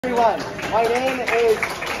Everyone, my name is...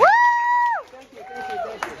 Thank you.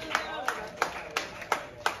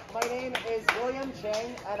 My name is William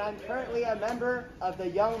Chang, and I'm currently a member of the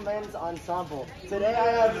Young Men's Ensemble. Today I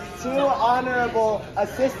have two honorable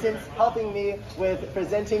assistants helping me with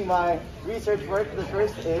presenting my research work. The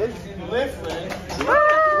first is... Lifland.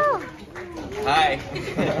 Hi.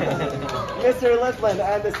 Mr. Lifland,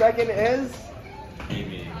 and the second is...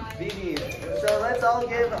 Phoebe. Phoebe. So let's all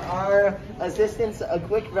give our assistants a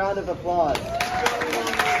quick round of applause.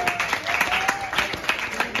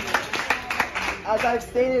 As I've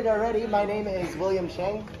stated already, my name is William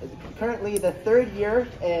Chang, currently the third year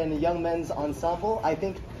in Young Men's Ensemble, I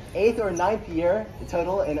think 8th or 9th year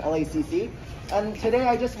total in LACC. And today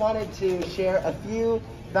I just wanted to share a few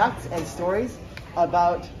facts and stories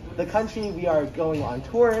about the country we are going on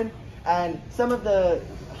tour in and some of the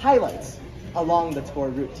highlights along the tour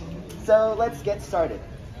route. So let's get started.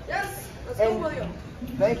 Yes, let's go, William.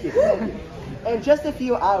 Thank you. In just a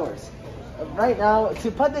few hours. Right now, to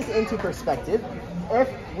put this into perspective, if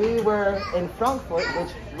we were in Frankfurt, which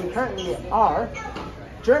we currently are,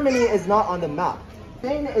 Germany is not on the map.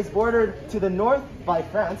 Spain is bordered to the north by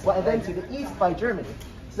France, and then to the east by Germany.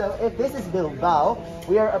 So if this is Bilbao,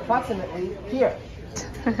 we are approximately here.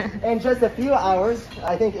 In just a few hours,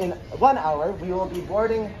 I think in 1 hour, we will be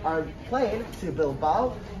boarding our plane to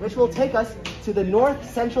Bilbao, which will take us to the north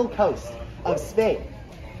central coast of Spain.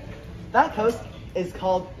 That coast is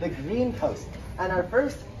called the Green Coast, and our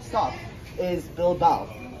first stop is Bilbao.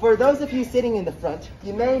 For those of you sitting in the front,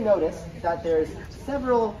 you may notice that there's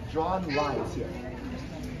several drawn lines here.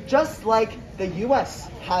 Just like the US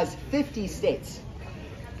has 50 states,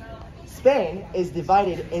 Spain is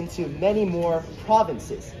divided into many more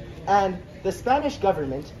provinces, and the Spanish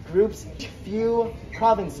government groups few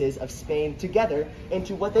provinces of Spain together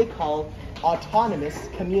into what they call autonomous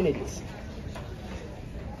communities.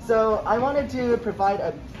 So I wanted to provide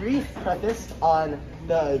a brief preface on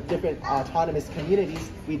the different autonomous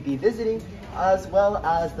communities we'd be visiting, as well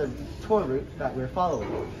as the tour route that we're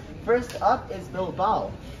following. First up is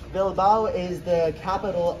Bilbao. Bilbao is the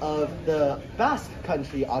capital of the Basque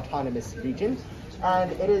Country Autonomous Region,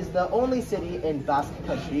 and it is the only city in Basque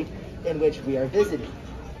Country in which we are visiting.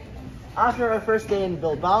 After our first day in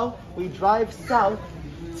Bilbao, we drive south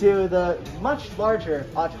to the much larger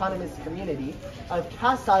autonomous community of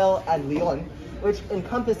Castile and Leon, which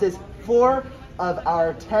encompasses 4 of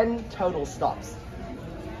our 10 total stops.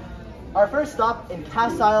 Our first stop in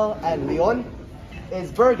Castile and Leon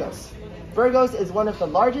is Burgos. Burgos is one of the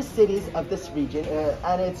largest cities of this region,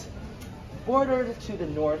 and it's bordered to the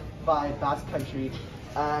north by Basque Country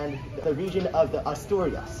and the region of the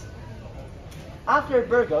Asturias. After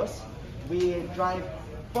Burgos, we drive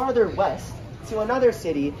farther west to another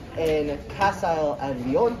city in Castile and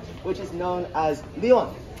Leon, which is known as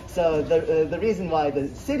Leon. So the reason why the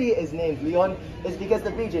city is named Leon is because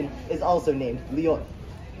the region is also named Leon.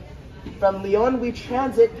 From Leon, we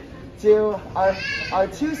transit to our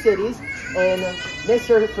 2 cities in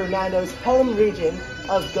Mr. Fernando's home region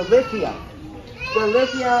of Galicia.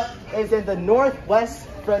 Galicia is in the northwest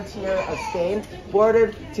frontier of Spain,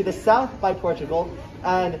 bordered to the south by Portugal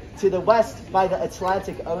and to the west by the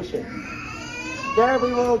Atlantic Ocean. There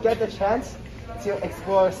we will get the chance to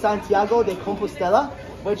explore Santiago de Compostela,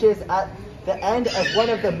 which is at the end of one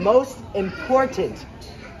of the most important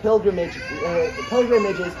pilgrimages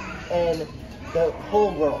in the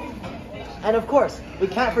whole world. And of course, we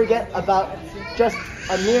can't forget about just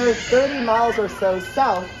a mere 30 miles or so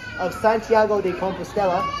south of Santiago de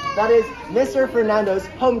Compostela, that is Mr. Fernando's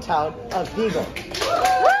hometown of Vigo.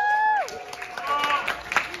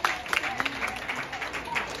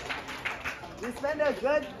 We spend a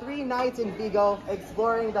good 3 nights in Vigo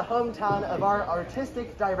exploring the hometown of our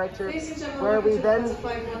artistic director, where we then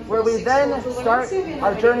start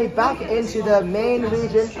our journey back into the main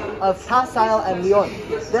region of Castile and Leon.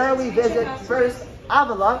 There we visit first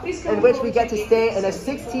Avila, in which we get to stay in a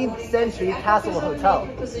 16th century castle hotel.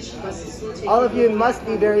 All of you must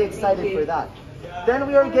be very excited for that. Then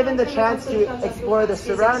we are given the chance to explore the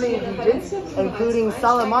surrounding regions, including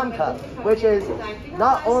Salamanca, which is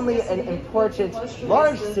not only an important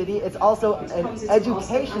large city, it's also an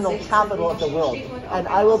educational capital of the world. And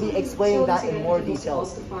I will be explaining that in more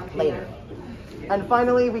details later. And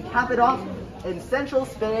finally, we cap it off in central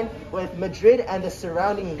Spain with Madrid and the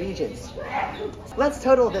surrounding regions. Let's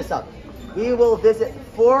total this up. We will visit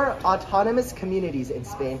 4 autonomous communities in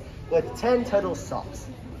Spain with 10 total stops.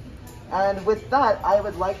 And with that, I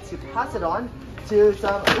would like to pass it on to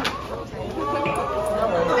some...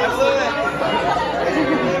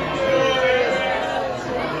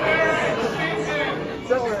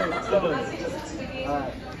 Don't worry.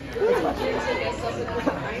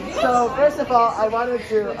 So first of all, I wanted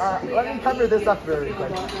to, let me cover this up very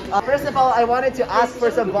quick. First of all, I wanted to ask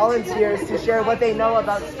for some volunteers to share what they know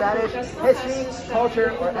about Spanish history,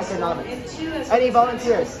 culture, or economics. Any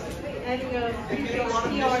volunteers?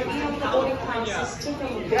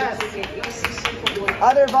 Yes.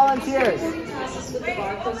 Other volunteers?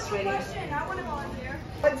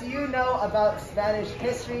 What do you know about Spanish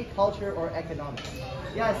history, culture, or economics?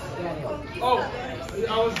 Yes, Daniel. Oh,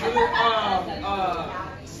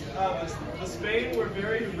 I was the Spain were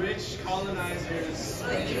very rich colonizers.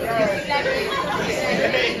 Yes.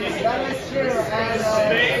 That is true. And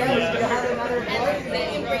yes, you had another point?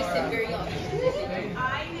 They embrace it very often.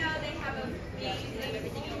 I know they have a beach and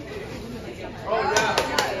everything. Oh yeah.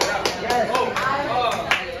 Yes. Oh.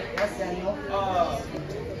 Yes, Daniel.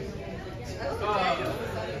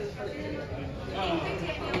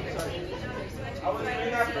 I was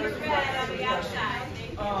doing that first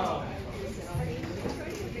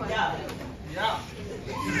yeah.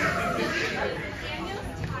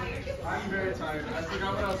 I'm very tired. I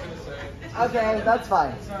forgot what I was going to say. Okay, that's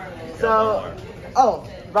fine. Sorry. So, oh,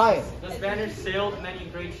 Ryan. The Spanish sailed many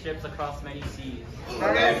great ships across many seas.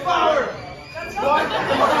 Okay, power! What?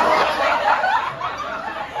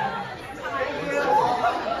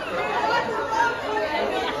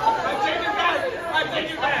 I take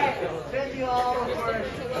it back. Thank you all for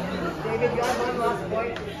David, you have one last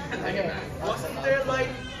point. Okay. Wasn't there like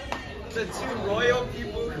the two royal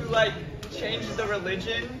people who like changed the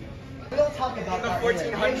religion We'll talk about in the that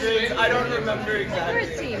 1400s? I don't remember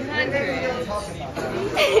exactly. 1300. We'll talk about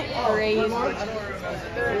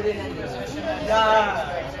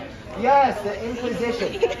that. Yes, the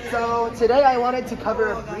Inquisition. So today I wanted to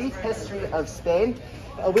cover a brief history of Spain.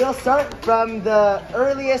 We'll start from the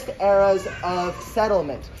earliest eras of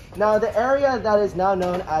settlement. Now, the area that is now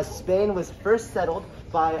known as Spain was first settled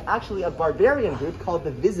by actually a barbarian group called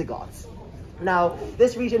the Visigoths. Now,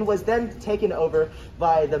 this region was then taken over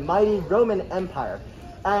by the mighty Roman Empire.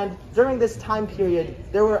 And during this time period,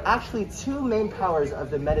 there were actually two main powers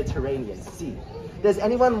of the Mediterranean Sea. Does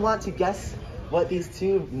anyone want to guess what these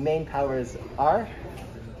two main powers are?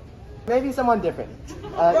 Maybe someone different.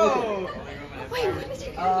 Bro!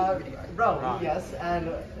 Rome, yes,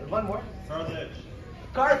 and one more. Carthage.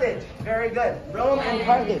 Carthage, very good. Rome and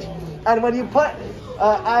Carthage. And when you put,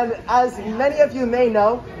 and as many of you may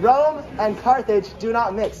know, Rome and Carthage do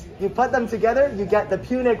not mix. You put them together, you get the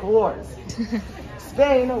Punic Wars.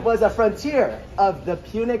 Spain was a frontier of the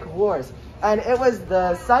Punic Wars, and it was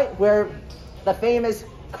the site where the famous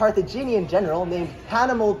Carthaginian general named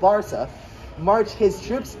Hannibal Barca marched his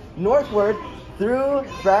troops northward through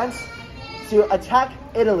France to attack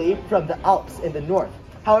Italy from the Alps in the north.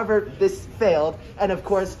 However, this failed, and of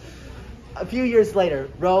course, a few years later,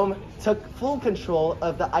 Rome took full control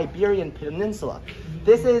of the Iberian Peninsula.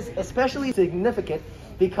 This is especially significant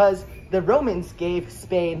because the Romans gave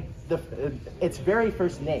Spain its very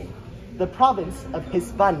first name, the province of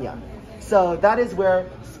Hispania. So that is where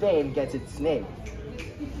Spain gets its name.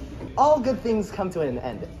 All good things come to an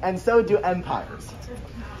end, and so do empires.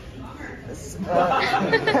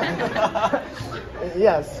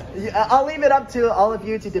 Yes, I'll leave it up to all of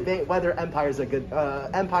you to debate whether empires are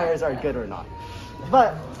good or not.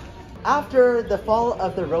 But after the fall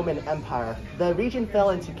of the Roman Empire, the region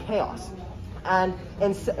fell into chaos. And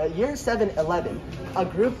in year 711, a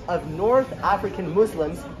group of North African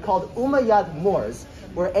Muslims called Umayyad Moors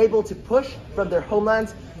were able to push from their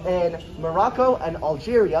homelands in Morocco and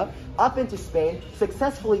Algeria up into Spain,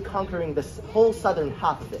 successfully conquering the whole southern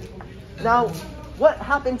half of it. Now, what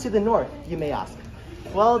happened to the north, you may ask?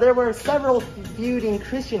 Well, there were several feuding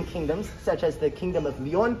Christian kingdoms, such as the Kingdom of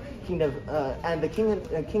Leon and the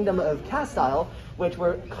Kingdom of Castile, which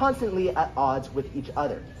were constantly at odds with each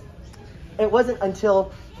other. It wasn't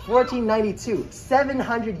until 1492,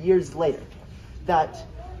 700 years later, that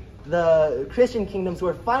the Christian kingdoms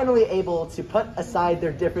were finally able to put aside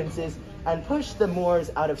their differences and push the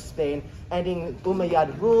Moors out of Spain, ending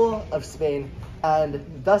Umayyad rule of Spain, and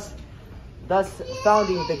thus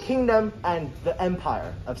founding the kingdom and the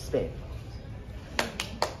empire of Spain.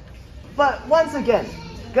 But once again,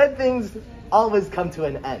 good things always come to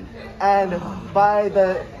an end. And by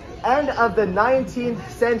the end of the 19th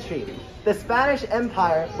century, the Spanish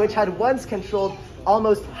Empire, which had once controlled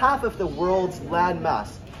almost half of the world's land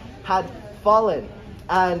mass, had fallen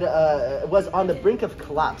and was on the brink of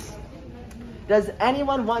collapse. Does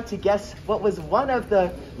anyone want to guess what was one of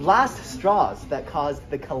the last straws that caused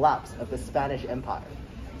the collapse of the Spanish Empire?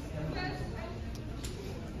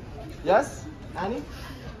 Yes? Annie?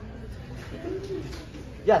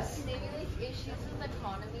 Yes? Maybe like issues with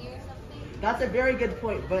economy or something? That's a very good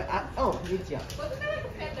point, but oh, Litia. Wasn't there like a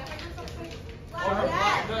pandemic or something?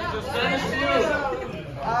 The Spanish flu.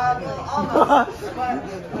 Almost. But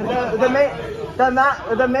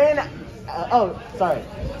the main. Oh, sorry.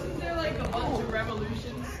 Wasn't there like a bunch of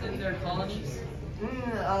revolutions in their colonies?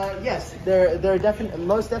 Yes, there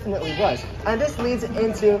most definitely was, and this leads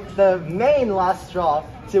into the main last straw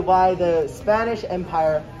to why the Spanish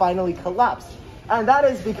Empire finally collapsed, and that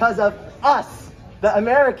is because of us, the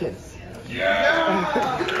Americans. In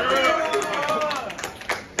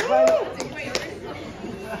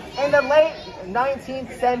the late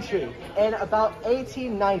 19th century, in about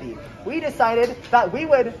 1890, we decided that we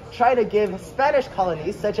would try to give Spanish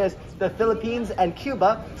colonies, such as the Philippines and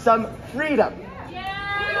Cuba, some freedom.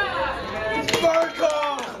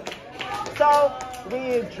 So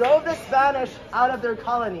we drove the Spanish out of their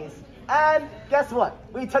colonies, and guess what?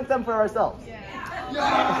 We took them for ourselves.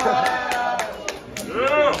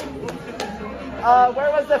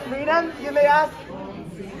 Where was the freedom, you may ask?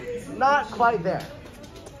 Not quite there.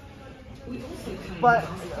 But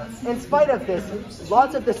in spite of this,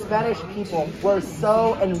 lots of the Spanish people were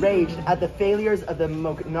so enraged at the failures of the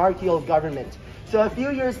monarchical government. So a few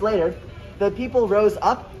years later, the people rose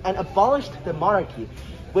up and abolished the monarchy,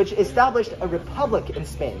 which established a republic in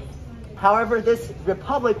Spain. However, this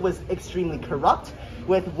republic was extremely corrupt,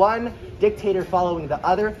 with one dictator following the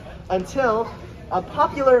other, until a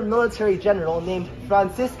popular military general named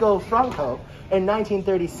Francisco Franco in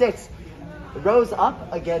 1936 rose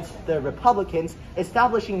up against the Republicans,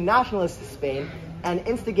 establishing nationalist Spain and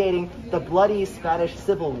instigating the bloody Spanish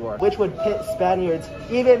Civil War, which would pit Spaniards,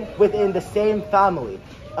 even within the same family,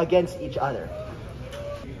 against each other.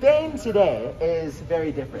 Spain today is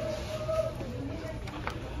very different.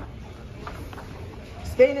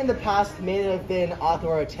 Spain in the past may have been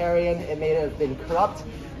authoritarian, it may have been corrupt,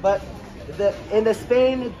 but in the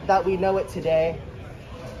Spain that we know it today,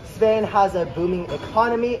 Spain has a booming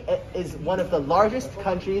economy. It is one of the largest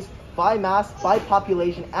countries by mass, by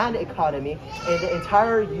population and economy in the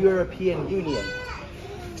entire European Union.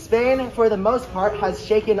 Spain, for the most part, has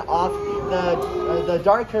shaken off the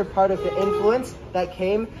darker part of the influence that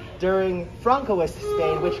came during Francoist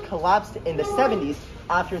Spain, which collapsed in the 70s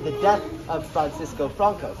after the death of Francisco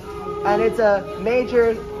Franco. And it's a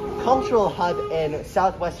major cultural hub in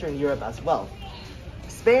southwestern Europe as well.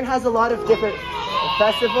 Spain has a lot of different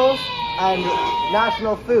festivals and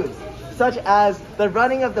national foods, such as the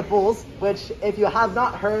running of the bulls, which, if you have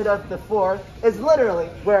not heard of before, is literally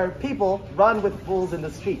where people run with bulls in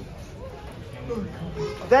the street.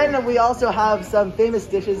 Then we also have some famous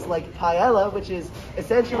dishes like paella, which is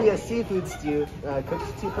essentially a seafood stew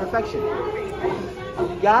cooked to perfection.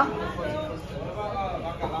 Yeah?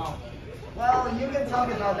 Well, you can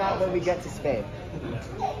talk about that when we get to Spain.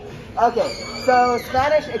 Okay, so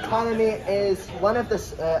Spanish economy is one of the,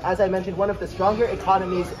 as I mentioned, one of the stronger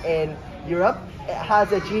economies in Europe. It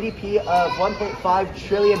has a GDP of $1.5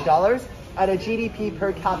 trillion and a GDP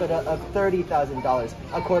per capita of $30,000,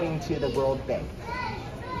 according to the World Bank.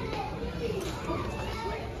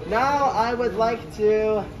 Now I would like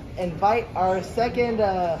to invite our second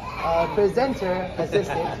presenter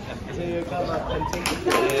assistant to come up and take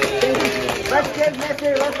the stage. Let's give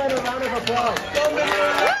Mr. Lifland a round of applause. Go,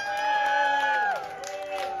 Mr.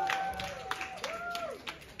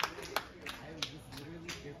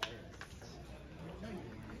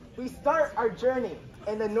 We start our journey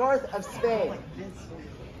in the north of Spain.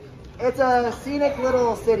 It's a scenic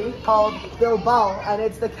little city called Bilbao, and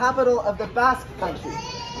it's the capital of the Basque country.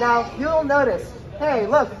 Now, you'll notice, hey,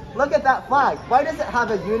 look at that flag. Why does it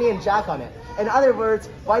have a Union Jack on it? In other words,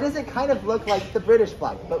 why does it kind of look like the British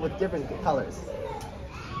flag, but with different colors?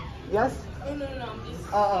 Yes? Oh, no,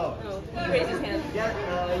 just... Oh. He raised his hand.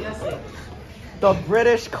 Yes, sir. The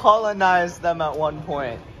British colonized them at one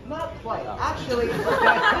point. Not quite. Actually,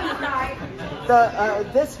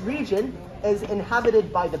 this region is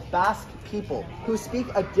inhabited by the Basque people, who speak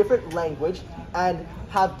a different language and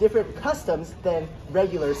have different customs than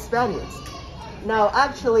regular Spaniards. Now,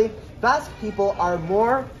 actually, Basque people are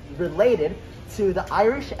more related to the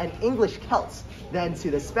Irish and English Celts than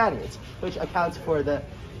to the Spaniards, which accounts for the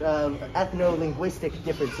ethno-linguistic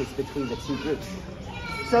differences between the two groups.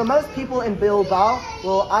 So most people in Bilbao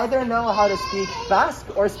will either know how to speak Basque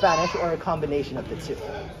or Spanish, or a combination of the two.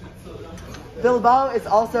 Bilbao is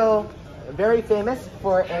also very famous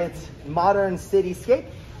for its modern cityscape,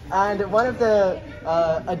 and one of the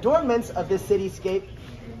adornments of this cityscape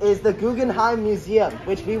is the Guggenheim Museum,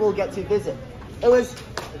 which we will get to visit. It was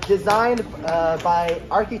designed by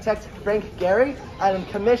architect Frank Gehry and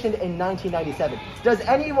commissioned in 1997. Does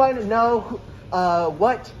anyone know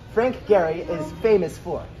what Frank Gehry is famous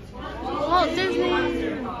for? Walt Disney.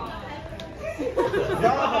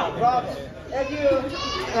 Bravo, bravo. If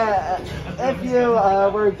you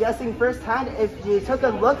were guessing firsthand, if you took a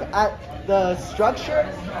look at the structure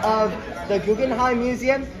of the Guggenheim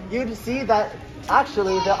Museum, you'd see that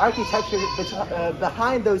actually the architecture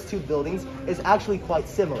behind those two buildings is actually quite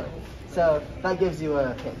similar. So that gives you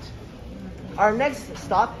a hint. Our next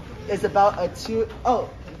stop is about a oh,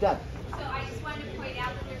 Deb. So I just wanted to point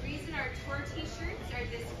out that the reason our tour t-shirts are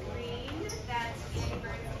this green that Andy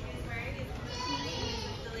Burns is wearing is green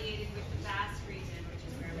affiliated with the Basque region, which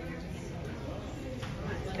is where we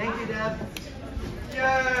are. Thank you, Deb.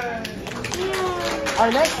 Yay!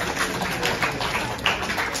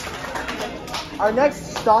 Our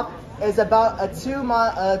next stop is about a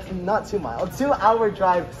 2-hour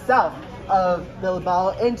drive south of Bilbao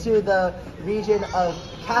into the region of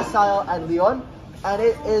Castile and Leon, and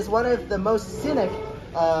it is one of the most scenic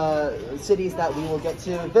cities that we will get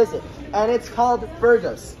to visit, and it's called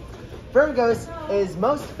Burgos. Burgos is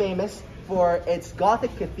most famous for its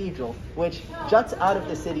Gothic cathedral, which juts out of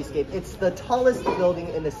the cityscape. It's the tallest building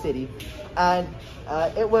in the city, and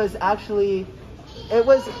it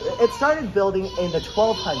started building in the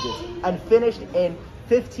 1200s and finished in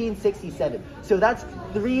 1567. So that's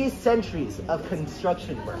 3 centuries of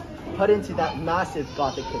construction work put into that massive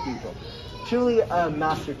Gothic cathedral. Truly a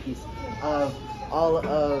masterpiece of all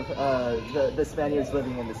of the Spaniards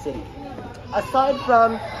living in the city. Aside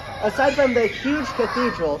from the huge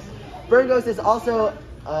cathedral, Burgos is also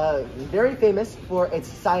very famous for its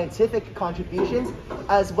scientific contributions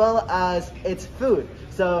as well as its food.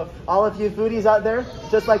 So all of you foodies out there,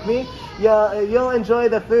 just like me, you'll enjoy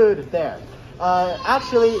the food there.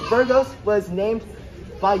 Actually, Burgos was named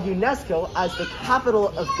by UNESCO as the capital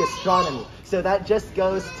of gastronomy. So that just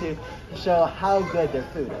goes to show how good their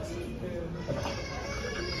food is.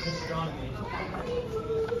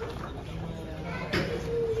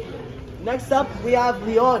 Next up, we have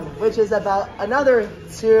Lyon, which is about another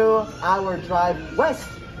 2-hour drive west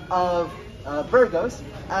of Burgos,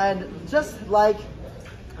 and just like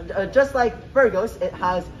Burgos, it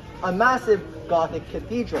has a massive Gothic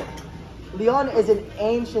cathedral. Lyon is an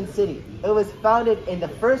ancient city. It was founded in the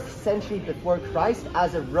 1st century before Christ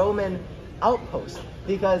as a Roman outpost,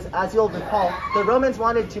 because as you'll recall, the Romans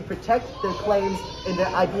wanted to protect their claims in the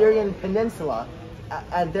Iberian Peninsula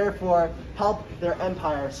and therefore help their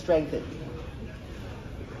empire strengthen.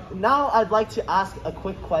 Now I'd like to ask a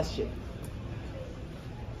quick question.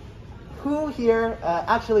 Who here,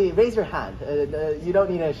 actually raise your hand, you don't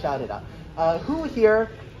need to shout it out. Who here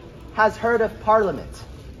has heard of Parliament?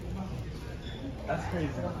 That's crazy.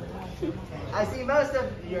 I see most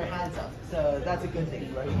of your hands up, so that's a good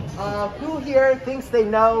thing. Who here thinks they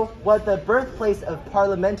know what the birthplace of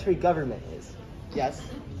parliamentary government is? Yes?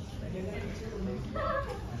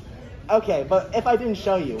 Okay, but if I didn't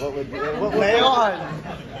show you, what would Lay on!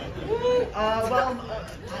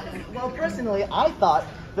 Well, personally, I thought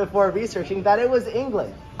before researching that it was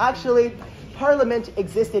England. Actually, Parliament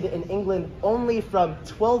existed in England only from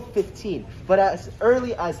 1215, but as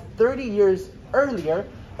early as 30 years earlier,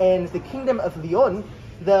 in the Kingdom of Leon,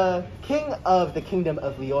 the king of the Kingdom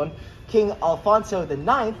of Leon, King Alfonso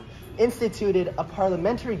IX, instituted a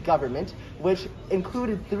parliamentary government which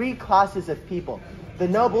included 3 classes of people: the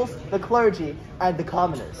nobles, the clergy, and the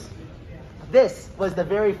commoners. This was the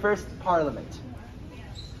very first parliament.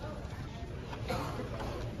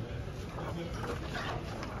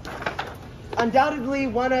 Undoubtedly,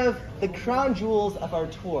 one of the crown jewels of our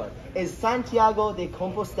tour is Santiago de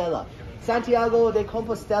Compostela. Santiago de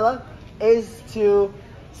Compostela is to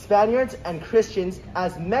Spaniards and Christians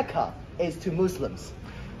as Mecca is to Muslims.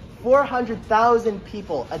 400,000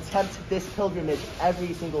 people attempt this pilgrimage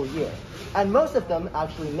every single year, and most of them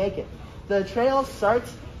actually make it. The trail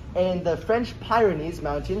starts in the French Pyrenees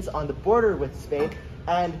Mountains on the border with Spain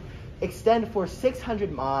and extend for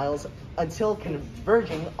 600 miles until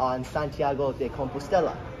converging on Santiago de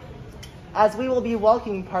Compostela. As we will be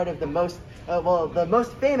walking part of the most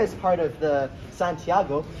famous part of the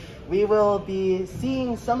Santiago, we will be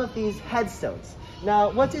seeing some of these headstones.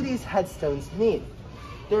 Now, what do these headstones mean?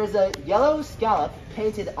 There's a yellow scallop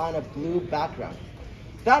painted on a blue background.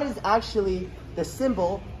 That is actually the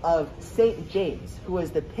symbol of Saint James, who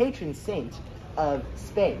is the patron saint of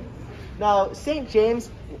Spain. Now, Saint James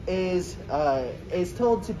is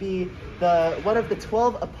told to be one of the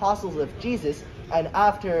 12 apostles of Jesus, and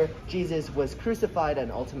after Jesus was crucified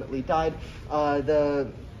and ultimately died,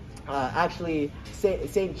 actually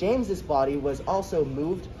Saint James's body was also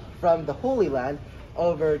moved from the Holy Land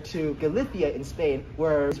over to Galicia in Spain,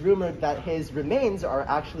 where it's rumored that his remains are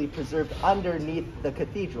actually preserved underneath the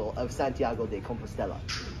Cathedral of Santiago de Compostela.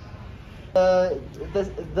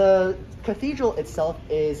 The cathedral itself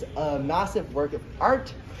is a massive work of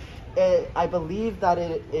art. I believe that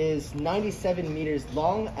it is 97 meters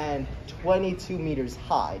long and 22 meters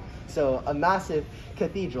high. So a massive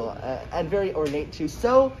cathedral and very ornate too.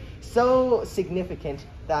 So significant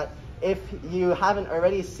that if you haven't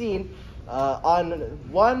already seen, on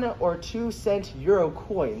 1 or 2 cent euro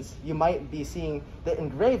coins, you might be seeing the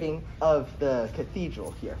engraving of the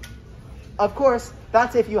cathedral here. Of course,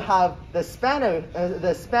 that's if you have the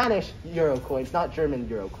Spanish euro coins, not German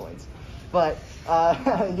euro coins. But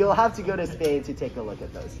you'll have to go to Spain to take a look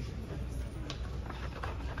at those.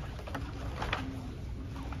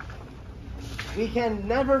 We can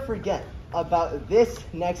never forget about this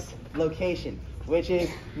next location, which is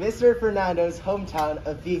Mr. Fernando's hometown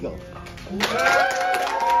of Vigo.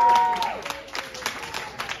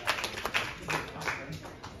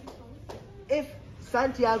 If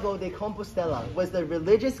Santiago de Compostela was the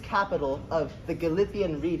religious capital of the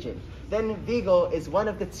Galician region, then Vigo is one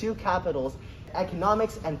of the 2 capitals,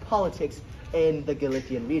 economics and politics, in the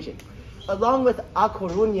Galician region. Along with A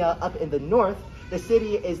Coruña up in the north, the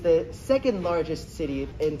city is the 2nd largest city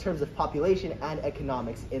in terms of population and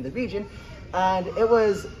economics in the region, and it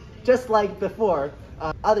was just like before,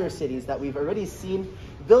 other cities that we've already seen,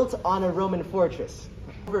 built on a Roman fortress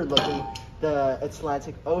overlooking the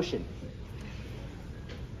Atlantic Ocean.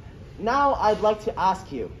 Now I'd like to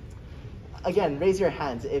ask you, again, raise your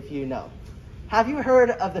hands if you know. Have you heard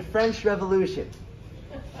of the French Revolution?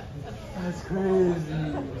 That's crazy.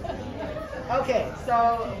 Okay,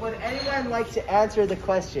 so would anyone like to answer the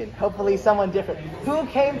question? Hopefully someone different. Who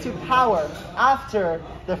came to power after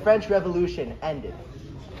the French Revolution ended?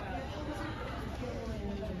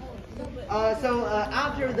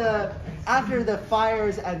 After the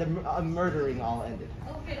fires and the murdering all ended.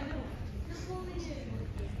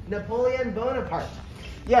 Napoleon Bonaparte.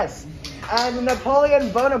 Yes, and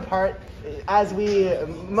Napoleon Bonaparte, as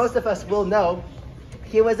most of us will know,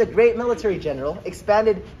 he was a great military general,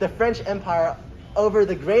 expanded the French Empire over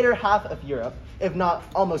the greater half of Europe, if not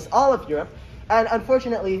almost all of Europe, and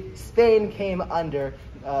unfortunately, Spain came under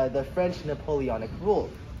the French Napoleonic rule.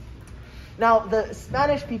 Now, the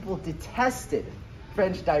Spanish people detested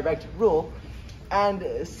French direct rule,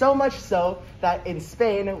 and so much so that in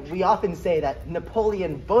Spain, we often say that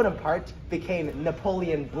Napoleon Bonaparte became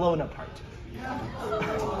Napoleon blown apart.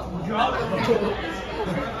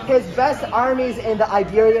 His best armies in the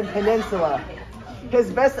Iberian Peninsula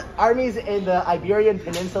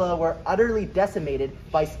were utterly decimated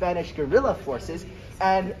by Spanish guerrilla forces,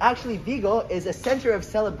 and actually Vigo is a center of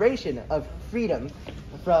celebration of freedom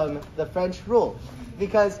from the French rule,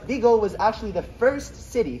 because Vigo was actually the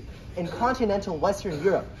first city in continental Western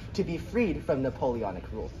Europe to be freed from Napoleonic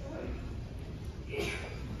rule.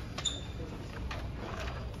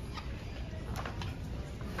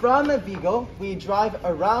 From Vigo, we drive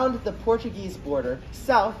around the Portuguese border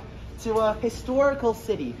south to a historical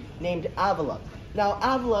city named Avila. Now,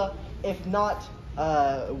 Avila, if not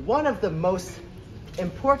one of the most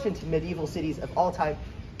important medieval cities of all time,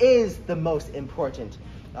 is the most important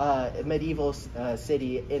medieval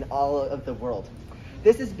city in all of the world.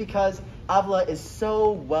 This is because Avila is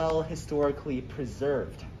so well historically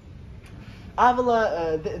preserved.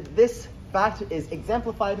 Avila, this fact is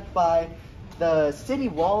exemplified by the city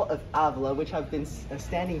wall of Avila, which have been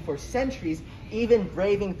standing for centuries, even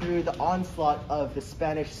braving through the onslaught of the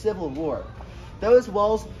Spanish Civil War. Those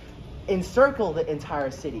walls encircle the entire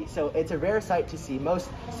city, so it's a rare sight to see. Most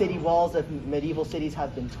city walls of medieval cities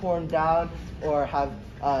have been torn down or have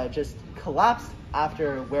just collapsed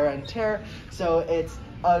after wear and tear, so it's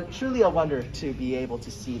truly a wonder to be able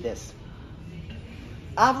to see this.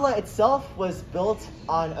 Avila itself was built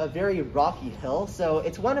on a very rocky hill, so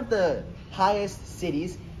it's one of the highest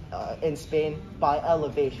cities in Spain by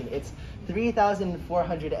elevation. It's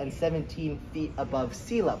 3,417 feet above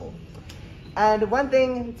sea level. And one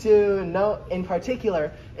thing to note in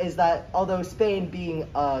particular is that although Spain being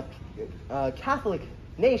a Catholic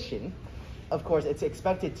nation, of course it's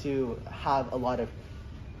expected to have a lot of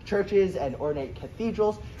churches and ornate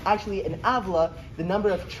cathedrals. Actually, in Avila, the number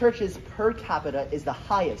of churches per capita is the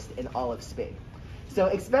highest in all of Spain. So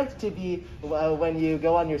expect to be, when you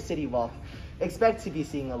go on your city walk, expect to be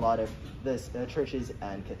seeing a lot of the churches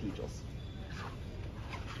and cathedrals.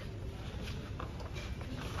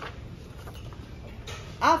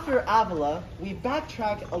 After Avila, we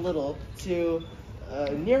backtrack a little to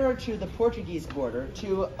nearer to the Portuguese border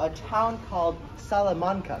to a town called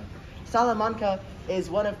Salamanca. Salamanca is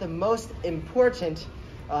one of the most important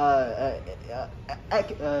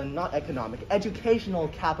educational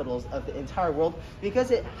capitals of the entire world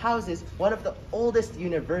because it houses one of the oldest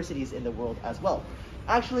universities in the world as well.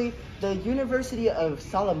 Actually, the University of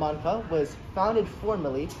Salamanca was founded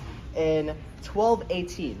formally in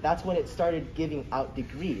 1218. That's when it started giving out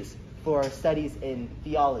degrees for studies in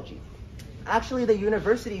theology. Actually, the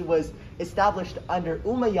university was established under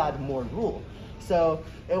Umayyad Moor rule. So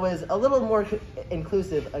it was a little more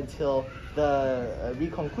inclusive until the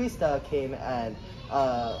Reconquista came, and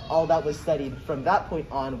all that was studied from that point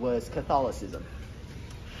on was Catholicism.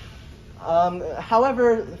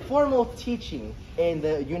 However, formal teaching in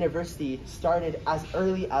the university started as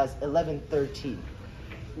early as 1113.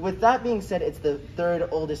 With that being said, it's the third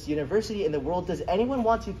oldest university in the world. Does anyone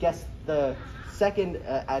want to guess the second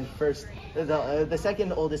and first, the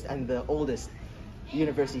second oldest and the oldest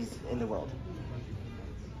universities in the world?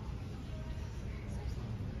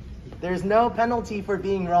 There's no penalty for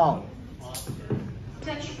being wrong.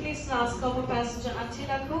 Attention please, last couple passenger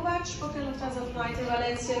Attila Kovac, booking Lufthansa flight to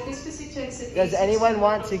Valencia, this visit to exit. Does anyone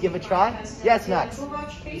want to give a try? Yes, Max.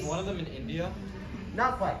 Is one of them in India?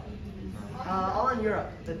 Not quite. All in Europe,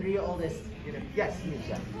 the three oldest. Yes,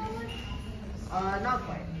 Misha. Not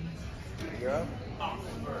quite. Europe.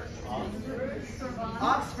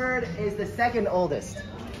 Oxford is the second oldest.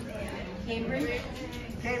 Cambridge.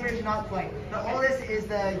 Cambridge, not quite. The oldest is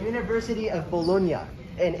the University of Bologna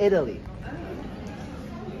in Italy.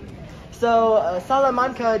 So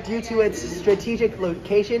Salamanca, due to its strategic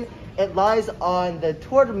location, it lies on the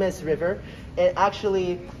Tormes River. It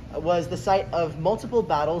actually was the site of multiple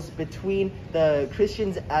battles between the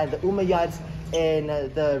Christians and the Umayyads in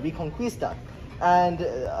the Reconquista. And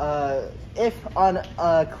if on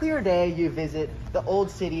a clear day you visit the old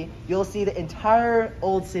city, you'll see the entire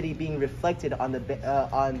old city being reflected on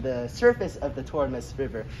the surface of the Tormes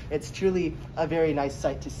River. It's truly a very nice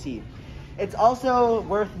sight to see. It's also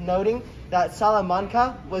worth noting that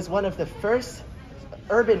Salamanca was one of the first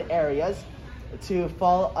urban areas to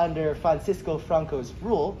fall under Francisco Franco's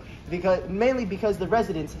rule, mainly because the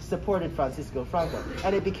residents supported Francisco Franco,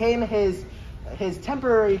 and it became his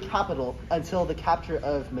temporary capital until the capture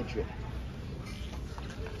of Madrid.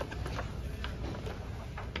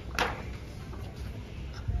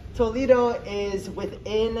 Toledo is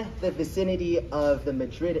within the vicinity of the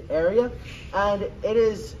Madrid area, and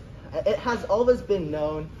it has always been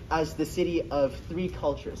known as the city of three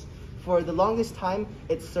cultures. For the longest time,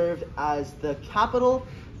 it served as the capital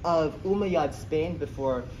of Umayyad Spain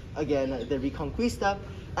before, again, the Reconquista,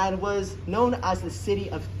 and was known as the city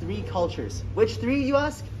of three cultures. Which three, you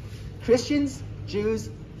ask? Christians, Jews,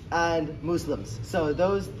 and Muslims. So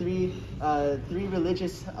those three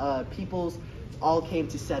religious peoples all came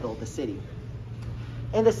to settle the city.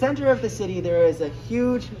 In the center of the city, there is a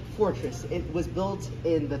huge fortress. It was built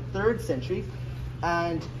in the 3rd century,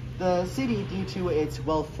 and the city, due to its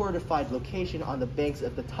well-fortified location on the banks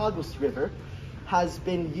of the Tagus River, has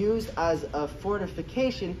been used as a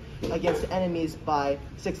fortification against enemies by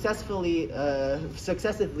successively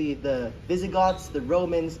the Visigoths, the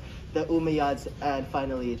Romans, the Umayyads, and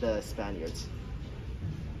finally the Spaniards.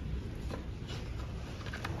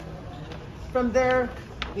 From there,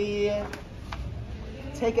 we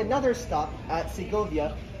take another stop at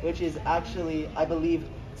Segovia, which is actually, I believe,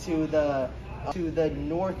 to the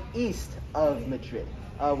northeast of Madrid,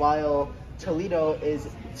 while Toledo is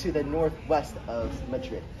to the northwest of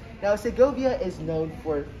Madrid. Now, Segovia is known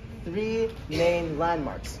for 3 main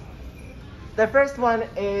landmarks. The first one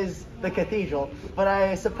is the cathedral, but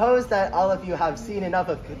I suppose that all of you have seen enough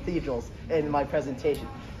of cathedrals in my presentation,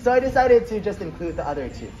 so I decided to just include the other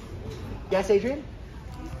 2. Yes, Adrian?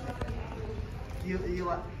 You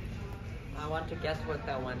what? I want to guess what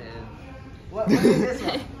that one is. What is this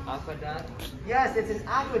one? Aqueduct? Yes, it's an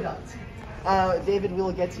aqueduct. David, we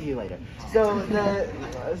will get to you later. So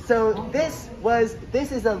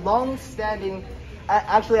this is a long-standing.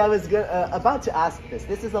 Actually, I was about to ask this.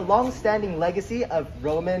 This is a long-standing legacy of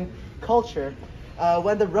Roman culture.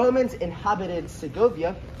 When the Romans inhabited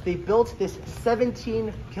Segovia, they built this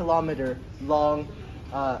 17-kilometer long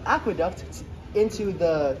aqueduct into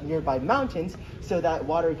the nearby mountains so that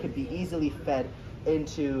water could be easily fed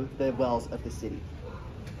into the wells of the city.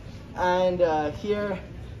 And here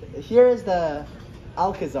is the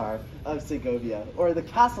Alcazar of Segovia, or the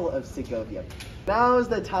castle of Segovia. Now's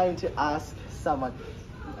the time to ask someone,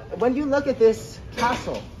 when you look at this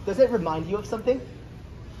castle, does it remind you of something?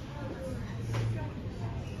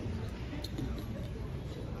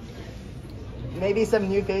 Maybe some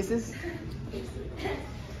new faces?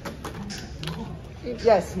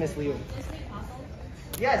 Yes, Miss Liu.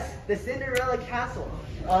 Yes, the Cinderella Castle.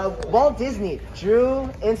 Walt Disney drew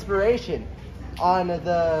inspiration on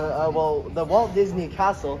the Walt Disney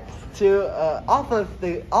Castle off of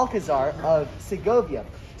the Alcazar of Segovia.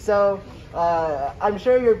 So I'm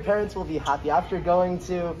sure your parents will be happy after going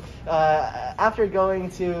to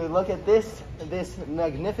look at this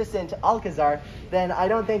magnificent Alcazar. Then I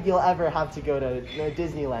don't think you'll ever have to go to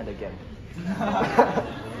Disneyland again.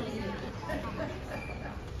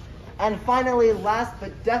 And finally, last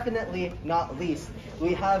but definitely not least,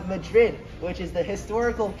 we have Madrid, which is the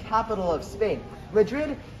historical capital of Spain.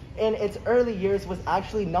 Madrid, in its early years, was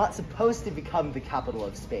actually not supposed to become the capital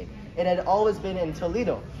of Spain. It had always been in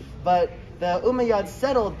Toledo, but the Umayyads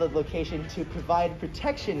settled the location to provide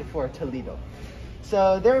protection for Toledo.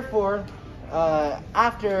 So therefore,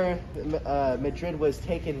 after Madrid was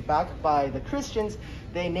taken back by the Christians,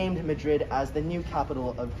 they named Madrid as the new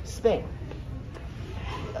capital of Spain.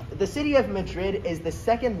 The city of Madrid is the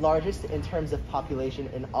second largest in terms of population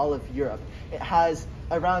in all of Europe. It has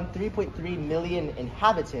around 3.3 million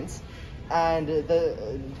inhabitants, and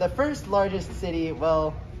the first largest city,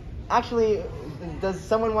 well, actually, does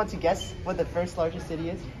someone want to guess what the first largest city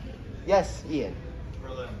is? Yes, Ian.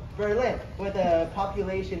 Berlin, with a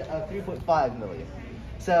population of 3.5 million.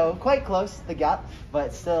 So quite close, the gap,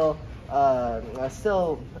 but still a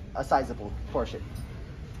sizable portion.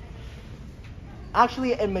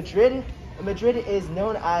 Actually, in Madrid is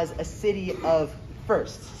known as a city of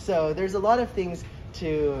firsts. So there's a lot of things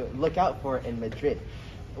to look out for in Madrid.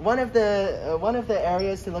 One of the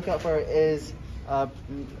areas to look out for is one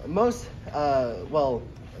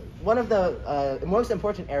of the most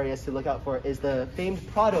important areas to look out for is the famed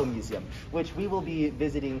Prado Museum, which we will be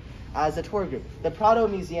visiting as a tour group. The Prado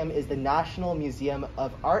Museum is the national museum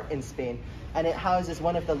of art in Spain, and it houses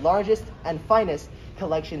one of the largest and finest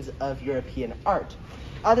collections of European art.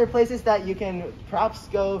 Other places that you can perhaps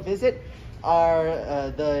go visit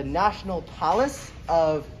are the National Palace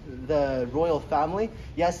of the royal family.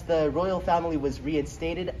 Yes, the royal family was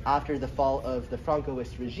reinstated after the fall of the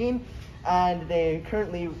Francoist regime, and they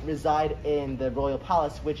currently reside in the royal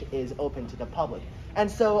palace, which is open to the public. And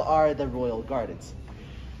so are the royal gardens.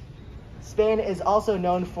 Spain is also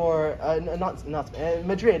known for,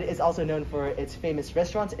 Madrid is also known for its famous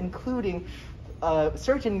restaurants, including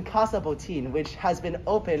certain Casa Botín, which has been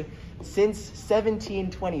open since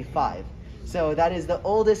 1725. So that is the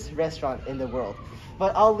oldest restaurant in the world.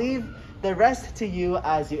 But I'll leave the rest to you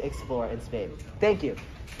as you explore in Spain. Thank you.